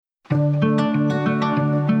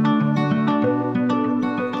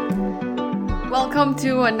Welcome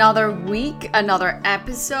to another week, another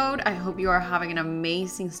episode. I hope you are having an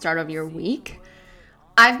amazing start of your week.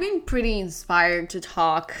 I've been pretty inspired to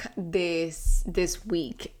talk this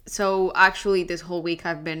week. So actually this whole week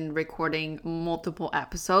I've been recording multiple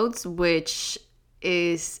episodes, which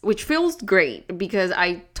feels great because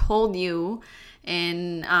I told you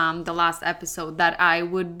in the last episode that I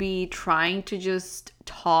would be trying to just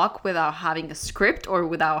talk without having a script or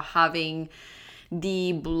without having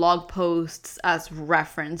the blog posts as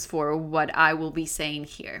reference for what I will be saying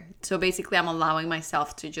here. So basically I'm allowing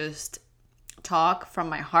myself to just talk from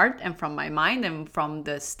my heart and from my mind and from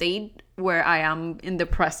the state where I am in the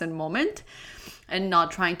present moment and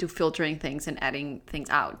not trying to filtering things and adding things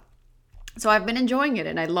out. So I've been enjoying it,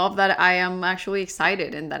 and I love that I am actually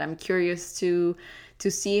excited and that I'm curious to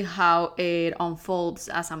see how it unfolds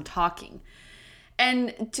as I'm talking.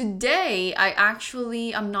 And today,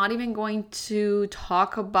 I'm not even going to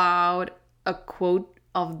talk about a quote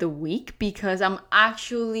of the week because I'm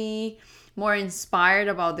actually more inspired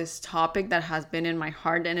about this topic that has been in my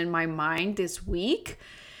heart and in my mind this week.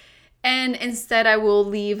 And instead, I will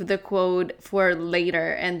leave the quote for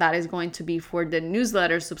later, and that is going to be for the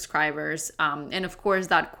newsletter subscribers. And of course,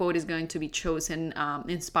 that quote is going to be chosen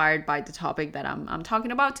inspired by the topic that I'm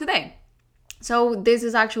talking about today. So this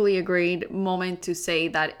is actually a great moment to say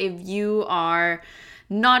that if you are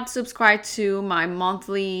not subscribed to my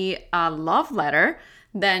monthly love letter,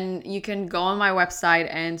 then you can go on my website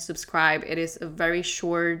and subscribe. It is a very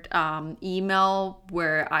short email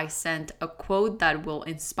where I send a quote that will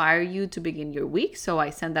inspire you to begin your week. So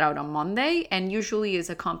I send that out on Monday, and usually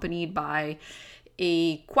is accompanied by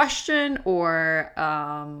a question or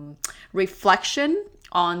reflection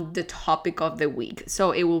on the topic of the week.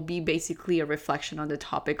 So it will be basically a reflection on the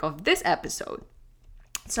topic of this episode.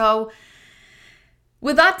 So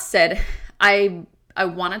with that said, I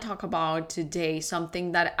want to talk about today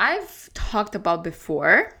something that I've talked about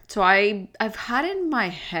before. So I've had in my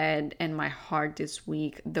head and my heart this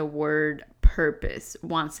week the word purpose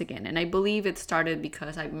once again. And I believe it started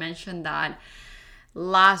because I mentioned that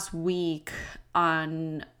last week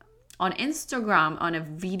on Instagram on a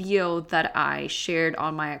video that I shared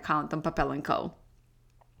on my account on Papel & Co.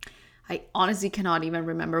 I honestly cannot even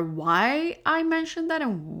remember why I mentioned that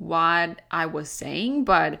and what I was saying,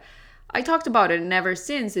 but I talked about it, and ever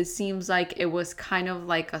since it seems like it was kind of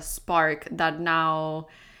like a spark that now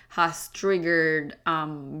has triggered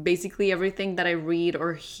basically everything that I read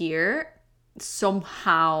or hear.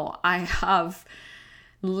 Somehow I have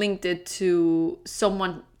linked it to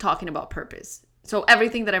someone talking about purpose. So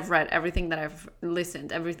everything that I've read, everything that I've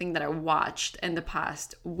listened, everything that I watched in the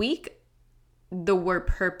past week, the word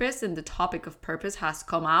purpose and the topic of purpose has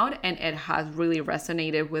come out, and it has really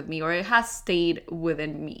resonated with me, or it has stayed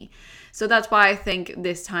within me. So that's why I think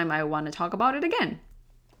this time I want to talk about it again.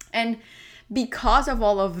 And because of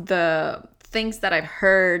all of the things that I've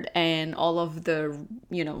heard and all of the,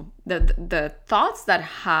 the thoughts that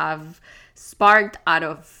have sparked out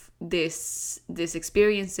of this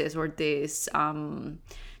experiences, or this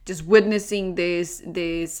just witnessing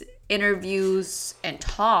these interviews and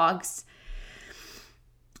talks,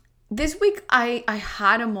 this week I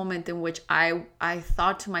had a moment in which I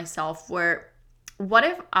thought to myself, what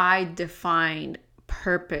if I defined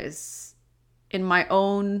purpose with my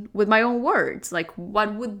own words? Like,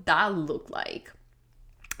 what would that look like?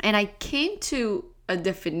 And I came to a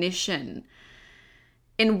definition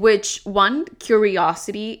in which, one,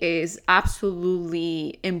 curiosity is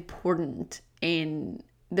absolutely important in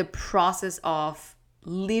the process of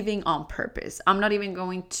living on purpose. I'm not even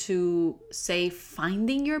going to say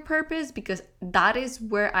finding your purpose, because that is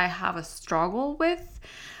where I have a struggle with.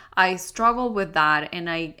 I struggle with that, and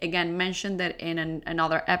I again mentioned that in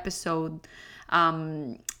another episode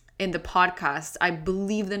in the podcast. I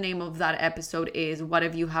believe the name of that episode is "What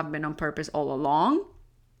If You Have Been on Purpose All Along?"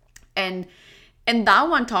 And that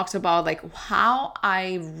one talks about like how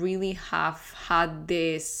I really have had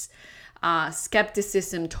this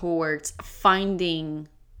skepticism towards finding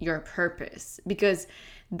your purpose, because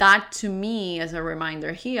that, to me, as a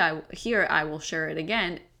reminder here I will share it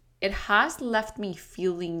again, it has left me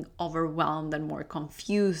feeling overwhelmed and more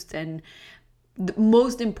confused, and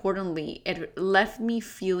most importantly, it left me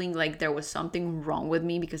feeling like there was something wrong with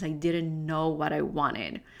me because I didn't know what I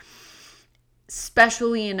wanted.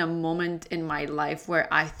 Especially in a moment in my life where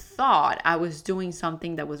I thought I was doing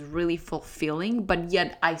something that was really fulfilling, but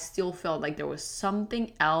yet I still felt like there was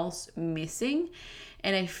something else missing.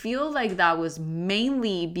 And I feel like that was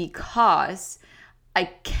mainly because I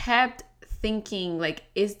kept thinking like,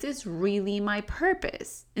 is this really my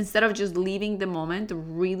purpose? Instead of just leaving the moment,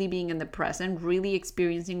 really being in the present, really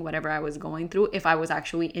experiencing whatever I was going through, if I was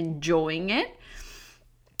actually enjoying it.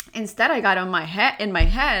 Instead, I got in my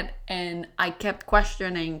head and I kept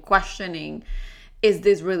questioning, is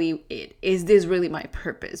this really it? Is this really my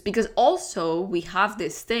purpose? Because also we have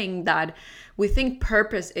this thing that we think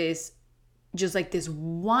purpose is just like this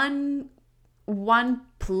one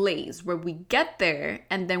place where we get there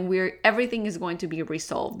and then everything is going to be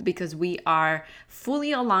resolved because we are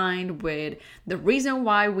fully aligned with the reason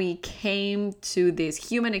why we came to this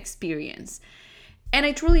human experience. And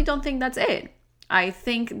I truly don't think that's it. I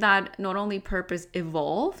think that not only purpose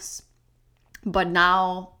evolves, but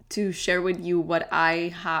now to share with you what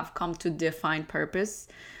I have come to define purpose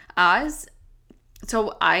as.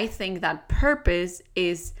 So I think that purpose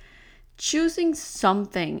is choosing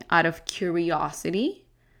something out of curiosity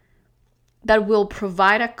that will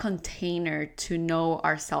provide a container to know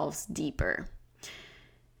ourselves deeper.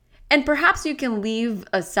 And perhaps you can leave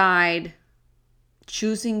aside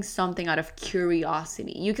choosing something out of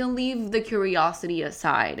curiosity. You can leave the curiosity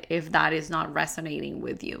aside if that is not resonating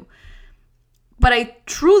with you. But I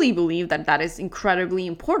truly believe that that is incredibly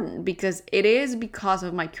important because it is because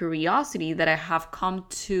of my curiosity that I have come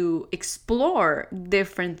to explore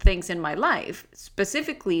different things in my life,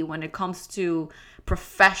 specifically when it comes to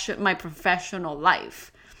my professional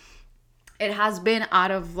life. It has been out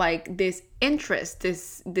of like this interest,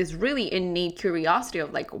 this really innate curiosity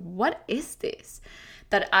of like, what is this?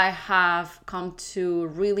 That I have come to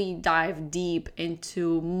really dive deep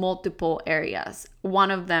into multiple areas. One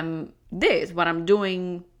of them, what I'm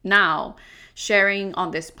doing now, sharing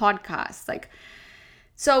on this podcast.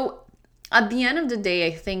 So at the end of the day,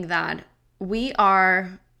 I think that we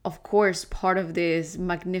are, of course, part of this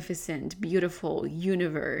magnificent, beautiful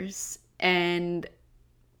universe. And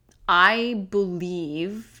I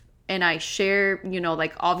believe, and I share,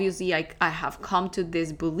 obviously I have come to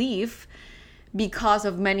this belief because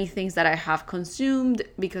of many things that I have consumed,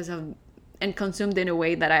 and consumed in a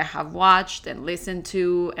way that I have watched and listened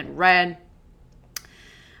to and read.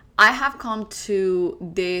 I have come to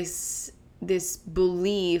this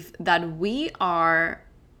belief that we are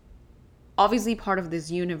obviously part of this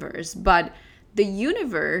universe, but the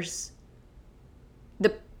universe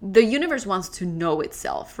wants to know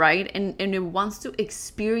itself, right? And it wants to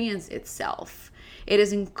experience itself. It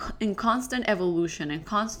is in constant evolution and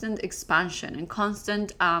constant expansion and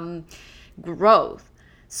constant growth.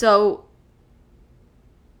 So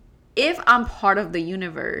if I'm part of the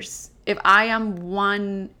universe, if I am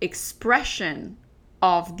one expression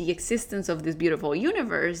of the existence of this beautiful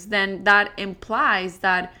universe, then that implies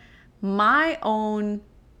that my own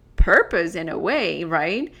purpose, in a way,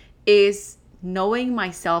 right, is knowing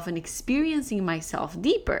myself and experiencing myself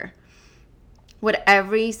deeper with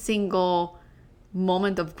every single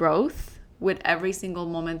moment of growth, with every single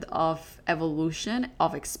moment of evolution,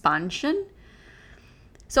 of expansion.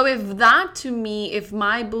 So if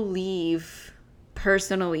my belief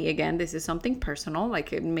personally, again, this is something personal,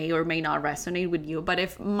 like it may or may not resonate with you, but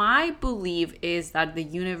if my belief is that the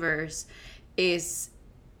universe is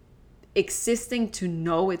existing to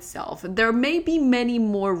know itself, there may be many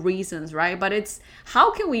more reasons, right? But it's,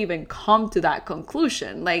 how can we even come to that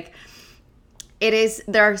conclusion?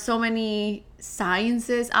 There are so many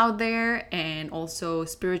sciences out there and also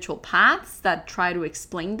spiritual paths that try to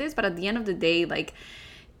explain this, but at the end of the day,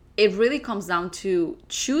 it really comes down to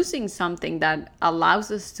choosing something that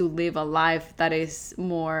allows us to live a life that is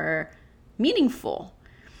more meaningful.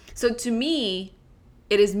 So to me,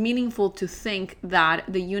 it is meaningful to think that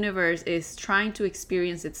the universe is trying to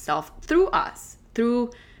experience itself through us,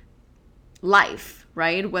 through life,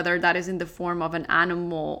 right? Whether that is in the form of an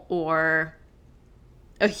animal or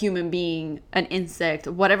a human being, an insect,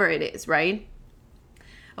 whatever it is, right?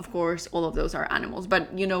 Of course, all of those are animals,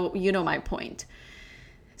 but you know my point.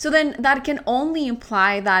 So then that can only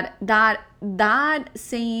imply that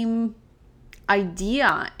same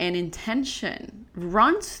idea and intention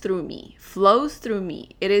runs through me, flows through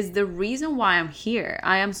me. It is the reason why I'm here.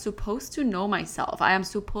 I am supposed to know myself. I am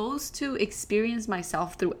supposed to experience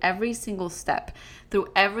myself through every single step, through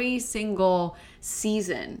every single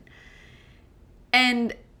season.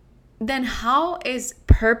 And then how is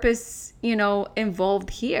purpose, involved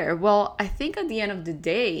here? Well, I think at the end of the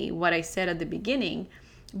day, what I said at the beginning,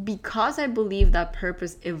 because I believe that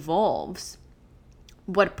purpose evolves,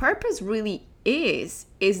 what purpose really is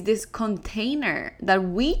this container that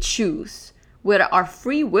we choose with our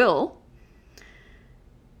free will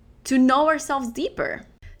to know ourselves deeper.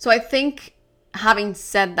 So I think, having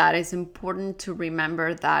said that, it's important to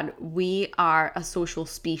remember that we are a social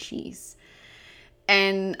species.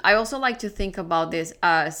 And I also like to think about this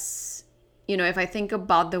as, if I think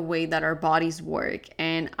about the way that our bodies work,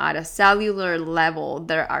 and at a cellular level,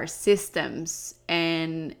 there are systems.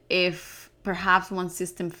 And if perhaps one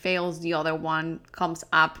system fails, the other one comes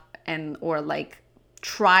up or like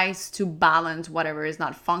tries to balance whatever is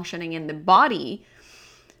not functioning in the body.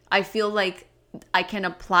 I feel like I can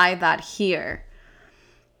apply that here.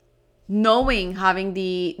 Knowing, having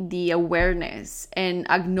the awareness and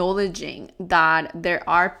acknowledging that there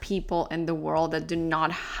are people in the world that do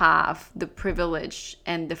not have the privilege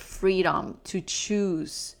and the freedom to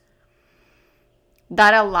choose,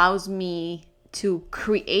 that allows me to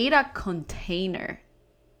create a container,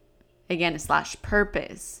 again, /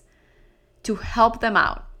 purpose, to help them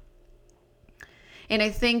out. And I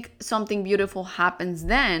think something beautiful happens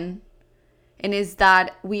then, and is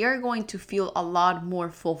that we are going to feel a lot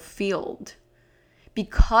more fulfilled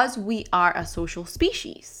because we are a social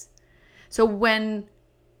species. So when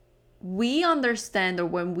we understand, or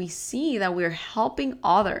when we see that we're helping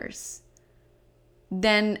others,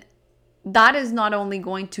 then that is not only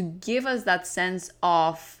going to give us that sense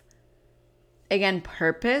of, again,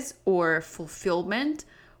 purpose or fulfillment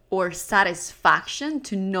or satisfaction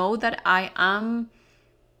to know that I am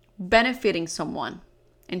benefiting someone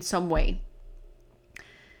in some way.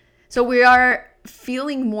 So we are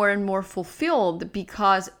feeling more and more fulfilled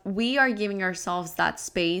because we are giving ourselves that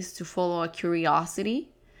space to follow a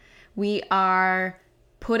curiosity. We are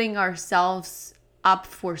putting ourselves up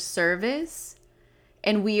for service,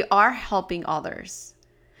 and we are helping others.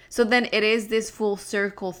 So then it is this full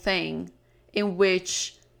circle thing in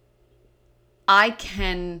which I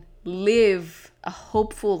can live a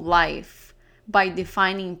hopeful life by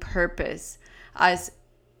defining purpose as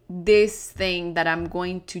this thing that I'm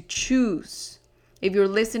going to choose. If you're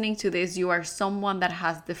listening to this, you are someone that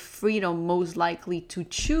has the freedom, most likely, to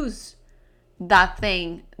choose that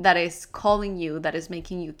thing that is calling you, that is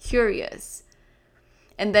making you curious.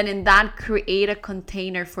 And then in that, create a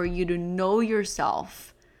container for you to know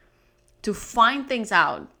yourself, to find things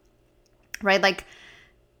out, right? Like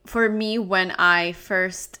for me, when I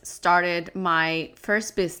first started my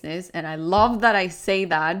first business, and I love that I say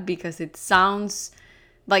that because it sounds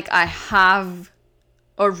like I have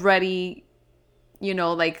already,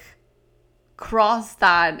 like crossed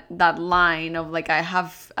that line of like I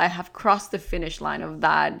have crossed the finish line of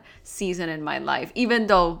that season in my life, even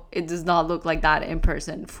though it does not look like that in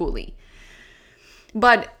person fully.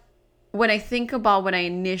 But when I think about when I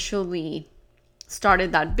initially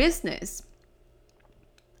started that business,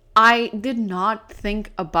 I did not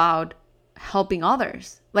think about helping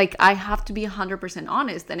others. Like, I have to be 100%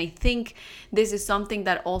 honest. And I think this is something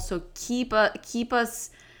that also keep us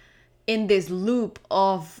in this loop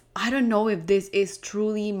of, I don't know if this is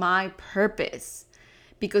truly my purpose.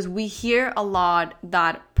 Because we hear a lot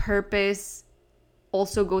that purpose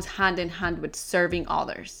also goes hand in hand with serving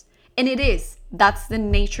others. And it is. That's the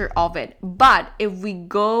nature of it. But if we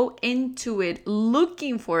go into it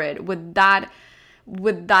looking for it with that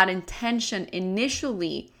intention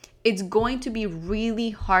initially, it's going to be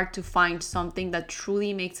really hard to find something that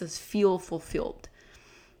truly makes us feel fulfilled.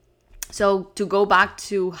 So to go back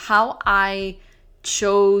to how I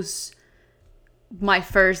chose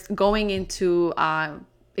going into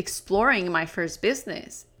exploring my first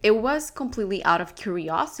business, it was completely out of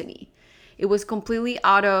curiosity. It was completely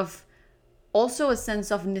out of also a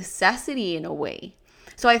sense of necessity in a way.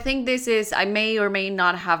 So I think I may or may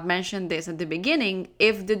not have mentioned this at the beginning.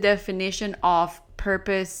 If the definition of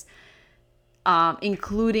purpose,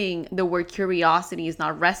 including the word curiosity, is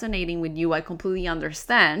not resonating with you, I completely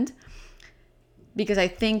understand. Because I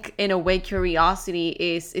think in a way curiosity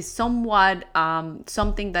is somewhat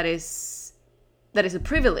something that is a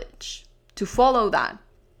privilege to follow that.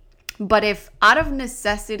 But if out of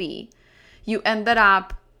necessity you ended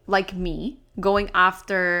up like me, going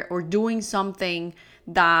after or doing something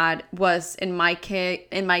that was, in my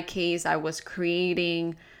case, I was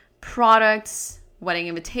creating products, wedding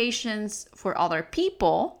invitations for other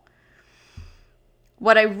people.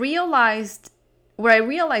 What I realized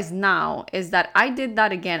now is that I did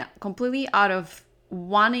that again completely out of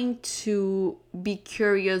wanting to be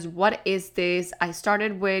curious. What is this? I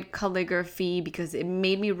started with calligraphy because it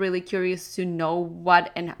made me really curious to know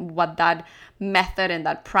what that method and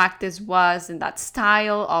that practice was, and that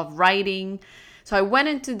style of writing. So I went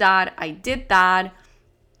into that. I did that.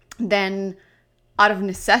 Then out of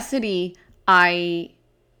necessity, I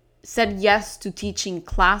said yes to teaching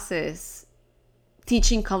classes,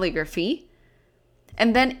 teaching calligraphy.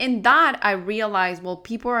 And then in that, I realized, well,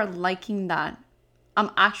 people are liking that. I'm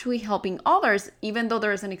actually helping others. Even though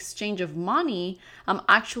there's an exchange of money, I'm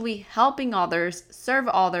actually helping others, serve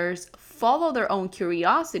others, follow their own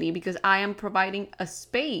curiosity, because I am providing a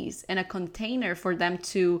space and a container for them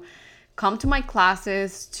to come to my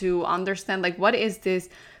classes, to understand like, what is this,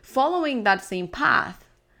 following that same path.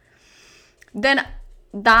 Then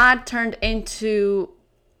that turned into,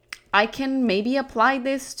 I can maybe apply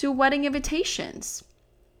this to wedding invitations.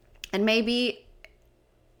 And maybe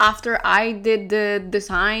after I did the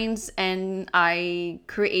designs and I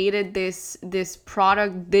created this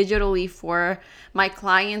product digitally for my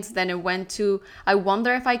clients, then it went to, I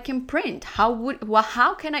wonder if I can print.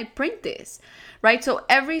 How can I print this? Right? So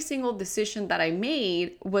every single decision that I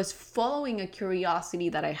made was following a curiosity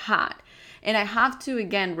that I had. And I have to,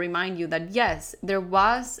 again, remind you that yes, there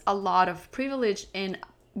was a lot of privilege in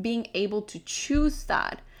being able to choose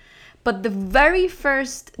that. But the very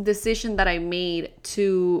first decision that I made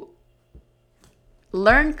to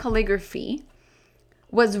learn calligraphy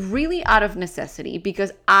was really out of necessity,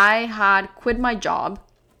 because I had quit my job,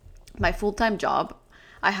 my full-time job.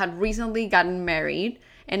 I had recently gotten married,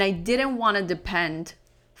 and I didn't want to depend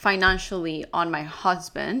financially on my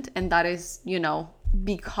husband. And that is,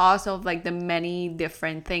 because of like the many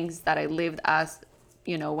different things that I lived as,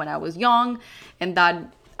 when I was young, and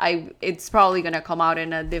that it's probably going to come out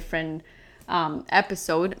in a different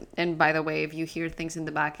episode. And by the way, if you hear things in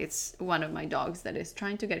the back, it's one of my dogs that is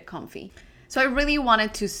trying to get comfy. So I really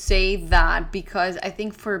wanted to say that, because I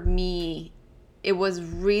think for me, it was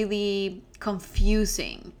really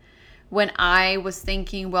confusing when I was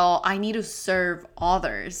thinking, well, I need to serve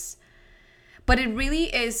others. But it really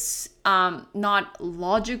is not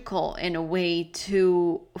logical in a way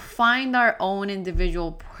to find our own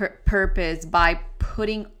individual purpose by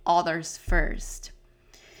putting others first.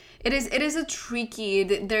 It is a tricky,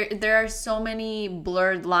 there are so many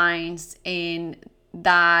blurred lines in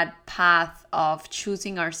that path of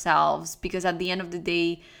choosing ourselves, because at the end of the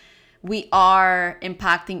day, we are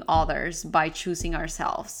impacting others by choosing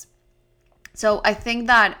ourselves. So I think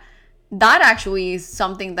that actually is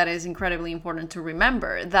something that is incredibly important to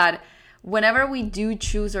remember, that whenever we do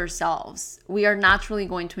choose ourselves, we are naturally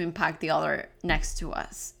going to impact the other next to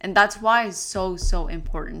us. And that's why it's so, so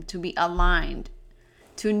important to be aligned,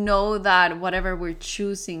 to know that whatever we're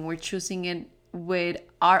choosing it with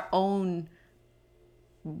our own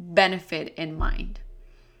benefit in mind.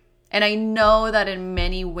 And I know that in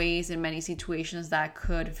many ways, in many situations, that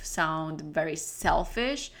could sound very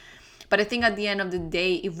selfish. But I think at the end of the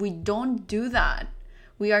day, if we don't do that,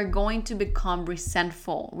 we are going to become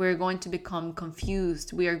resentful. We're going to become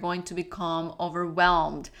confused. We are going to become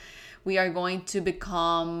overwhelmed. We are going to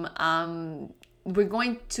become, we're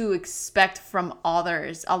going to expect from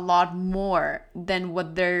others a lot more than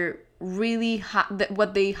what they're really,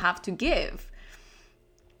 what they have to give.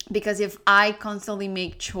 Because if I constantly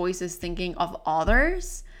make choices thinking of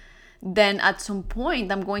others, then at some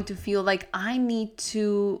point I'm going to feel like I need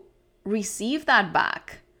to receive that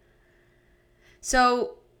back.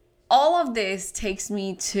 So all of this takes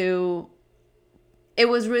me to, it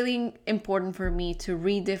was really important for me to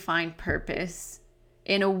redefine purpose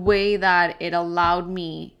in a way that it allowed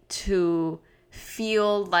me to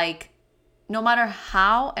feel like no matter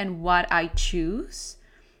how and what I choose,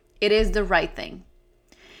 it is the right thing.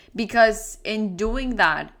 Because in doing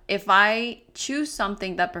that, if I choose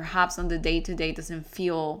something that perhaps on the day-to-day doesn't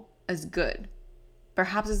feel as good,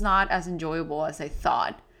 perhaps it's not as enjoyable as I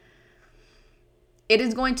thought, it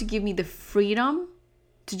is going to give me the freedom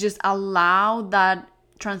to just allow that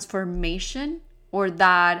transformation, or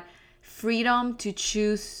that freedom to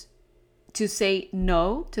choose to say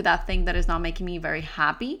no to that thing that is not making me very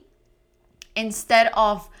happy, instead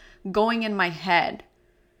of going in my head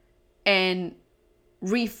and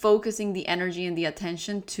refocusing the energy and the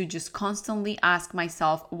attention to just constantly ask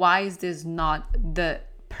myself, why is this not the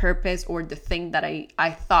purpose or the thing that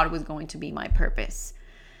I thought was going to be my purpose?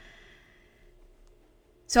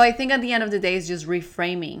 So I think at the end of the day, it's just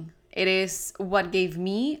reframing. It is what gave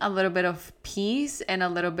me a little bit of peace and a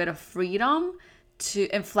little bit of freedom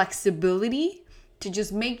and flexibility to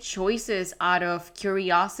just make choices out of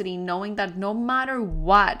curiosity, knowing that no matter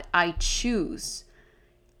what I choose,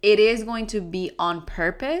 it is going to be on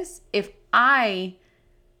purpose if I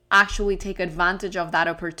actually take advantage of that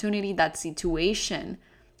opportunity, that situation,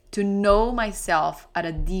 to know myself at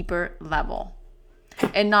a deeper level.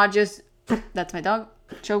 And not just, that's my dog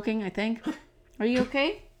choking, I think. Are you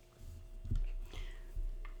okay?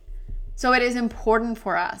 So it is important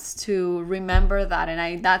for us to remember that.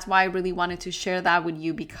 And that's why I really wanted to share that with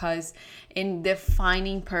you, because in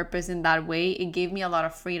defining purpose in that way, it gave me a lot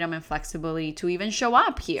of freedom and flexibility to even show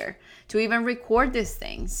up here, to even record these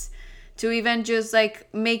things, to even just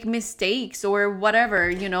like make mistakes or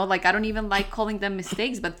whatever, like I don't even like calling them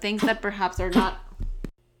mistakes, but things that perhaps are not.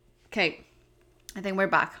 Okay, I think we're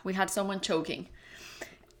back. We had someone choking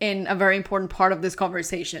in a very important part of this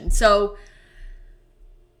conversation. So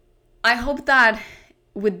I hope that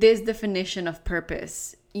with this definition of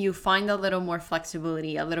purpose, you find a little more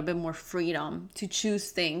flexibility, a little bit more freedom to choose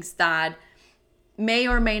things that may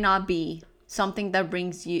or may not be something that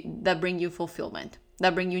bring you fulfillment,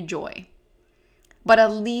 that bring you joy. But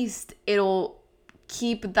at least it'll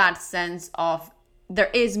keep that sense of there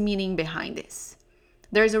is meaning behind this.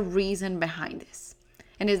 There's a reason behind this.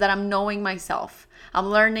 And is that I'm knowing myself. I'm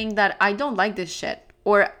learning that I don't like this shit.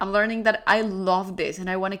 Or I'm learning that I love this and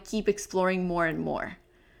I want to keep exploring more and more.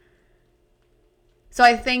 So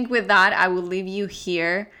I think with that, I will leave you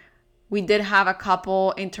here. We did have a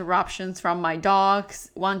couple interruptions from my dogs,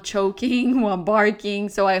 one choking, one barking.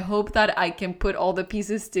 So I hope that I can put all the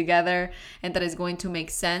pieces together and that it's going to make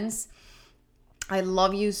sense. I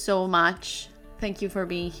love you so much. Thank you for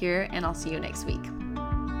being here, and I'll see you next week.